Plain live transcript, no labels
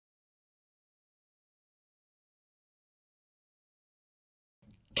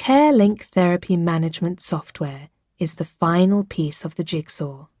CareLink therapy management software is the final piece of the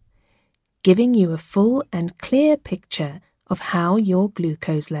jigsaw, giving you a full and clear picture of how your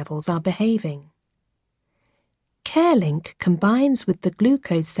glucose levels are behaving. CareLink combines with the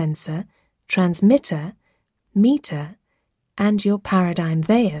glucose sensor, transmitter, meter, and your Paradigm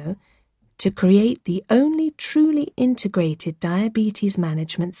Veo to create the only truly integrated diabetes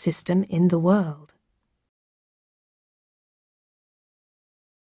management system in the world.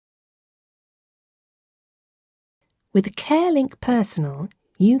 With CareLink Personal,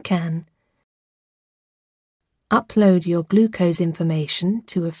 you can upload your glucose information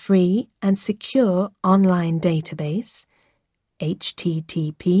to a free and secure online database,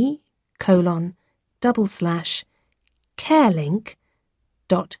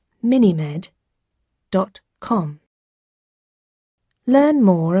 http://carelink.minimed.com. Learn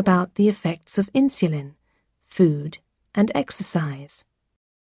more about the effects of insulin, food, and exercise.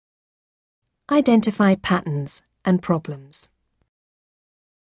 Identify patterns and problems.